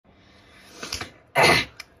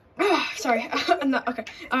Sorry. No, okay.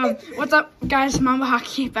 What's up, guys? Mamba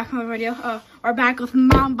Hockey back on the video. We're back with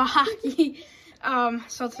Mamba Hockey.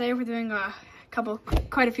 So today we're doing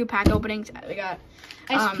quite a few pack openings. We got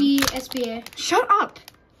SPA. Shut up.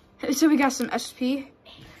 So we got some SP.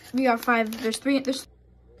 We got 5. There's 3. There's.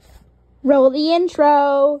 Roll the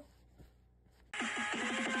intro.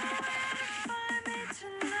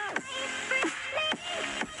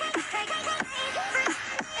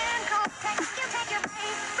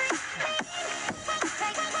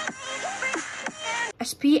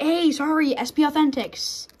 SPA, sorry, SP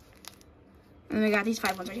Authentics. And we got these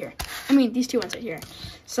 5 ones right here. I mean, these 2 ones right here.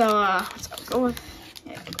 So, let's go with,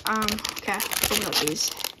 okay, let's open up these.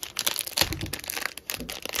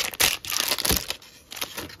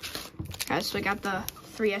 Okay, so we got the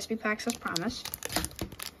 3 SP packs as promised.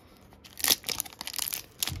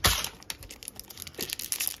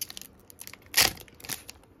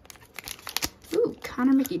 Ooh,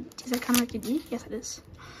 Connor McDavid. Is that Connor McDavid? Yes, it is.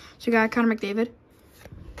 So we got Connor McDavid.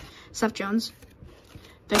 Seth Jones,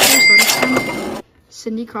 Victor Soderstrom,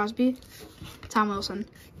 Sidney Crosby, Tom Wilson.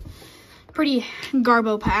 Pretty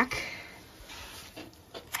garbo pack.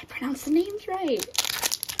 I pronounced the names right.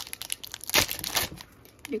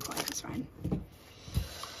 Be quiet, that's fine.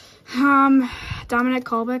 Dominic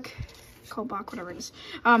Kolbach, whatever it is.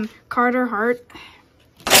 Carter Hart.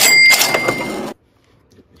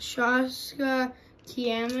 Shaska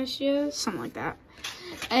Tiamashu. Something like that.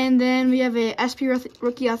 And then we have a SP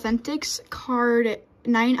Rookie Authentics card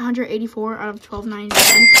 984 out of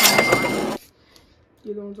 1299.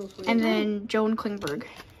 And then Joan Klingberg.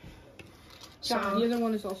 So the other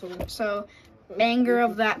one is also one. So banger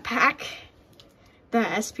of that pack. The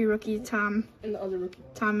SP Rookie And the other rookie.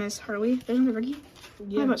 Thomas Harley. There's another rookie?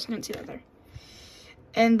 Yeah. Oh, I didn't see that there.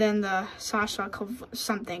 And then the Sasha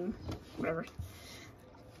something. Whatever.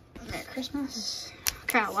 Merry Christmas.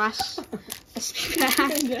 Okay, last SP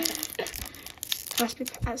pack.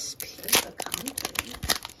 SP.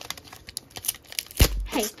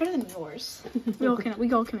 Hey, it's better than yours. we all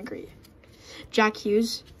can agree. Jack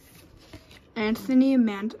Hughes, Anthony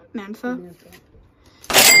Mantha,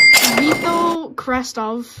 Vito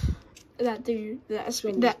Krestov. That dude. Yeah, I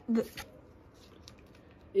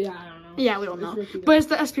don't know. Yeah, we don't know. But it's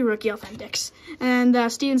the SP Rookie Authentics. And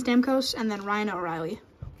Steven Stamkos, and then Ryan O'Reilly.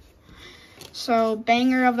 So,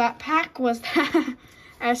 banger of that pack was the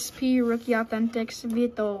SP Rookie Authentics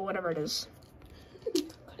Vito, whatever it is.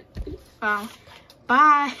 Bye.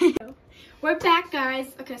 We're back,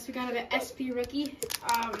 guys. Okay, so we got an SP Rookie.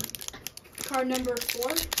 Card number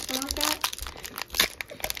 4. Something like that.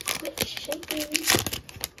 Quit shaking.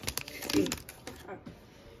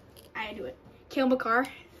 I do it. Kale McCarr.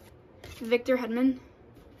 Victor Hedman.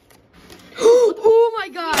 Oh my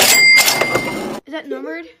god! Is that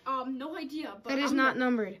numbered? No idea. But That is not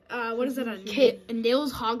numbered. What is that on?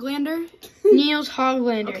 Niels Hoglander. Niels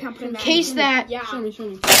Hoglander. Okay, I'm putting that Case in. that. Yeah. Show me.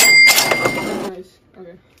 That's nice.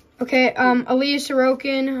 Okay. Okay, Elias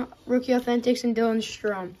Sorokin, Rookie Authentics, and Dylan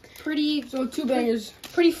Strom. Pretty. So 2 bangers.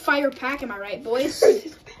 Pretty fire pack, am I right, boys?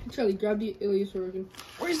 Charlie, grab the Elias Sorokin.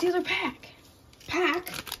 Where's the other pack?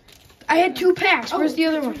 I had 2 packs. Where's the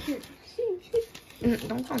other one?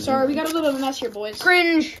 Don't call me. Sorry, we got a little bit of a mess here, boys.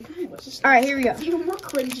 Cringe. All right, here we go. It's even more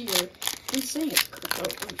cringier. I'm saying it. Oh,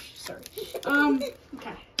 sorry.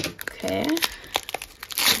 Okay. Okay.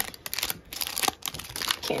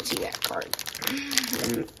 Can't see that card.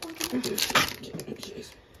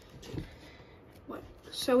 What?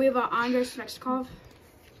 So we have Andrei Svechnikov,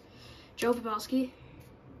 Joe Pavelski,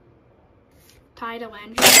 Ty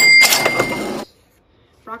Dellandrea,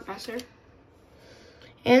 Brock Besser,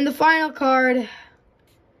 And the final card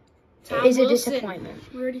Tom is a Wilson. disappointment.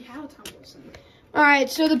 We already have Tom Wilson. All right,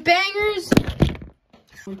 so the bangers.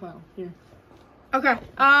 One pile here. Okay.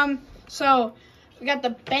 So we got the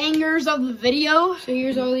bangers of the video. So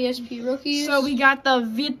here's all the SP rookies. So we got the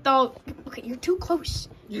Vito. Okay, you're too close.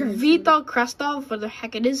 Vito Krestov, what the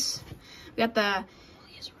heck it is. We got the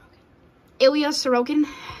Ilya Sorokin.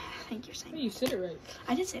 I think you're saying. Hey, you said it right.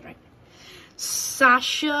 I did say it right.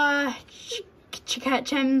 Sasha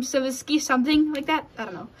Chemsevsky, something like that. I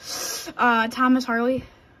don't know. Thomas Harley.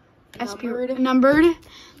 Numbered.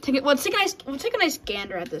 Let's take a nice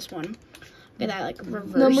gander at this one. Look at that, like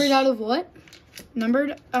reverse. Numbered out of what?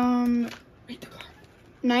 Numbered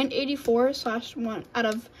 984/1 out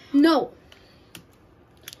of. No.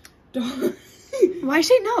 Why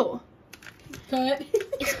say no? Cut.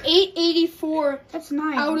 It's 884 That's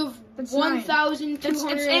 9. out of That's 1,200.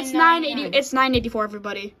 It's 980. It's 984,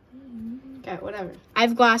 everybody. Okay, whatever. I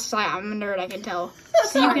have glasses. I'm a nerd. I can tell.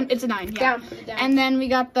 So you can. It's a 9. Yeah. Down, put it down. And then we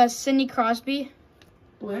got the Sidney Crosby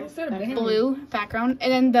Why is that a bang? blue background, and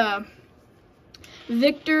then the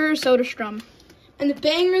Victor Soderstrom. And the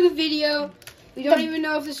banger of the video, we don't even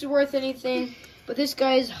know if this is worth anything, but this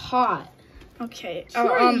guy is hot. Okay.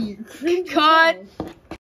 Cut. Cut.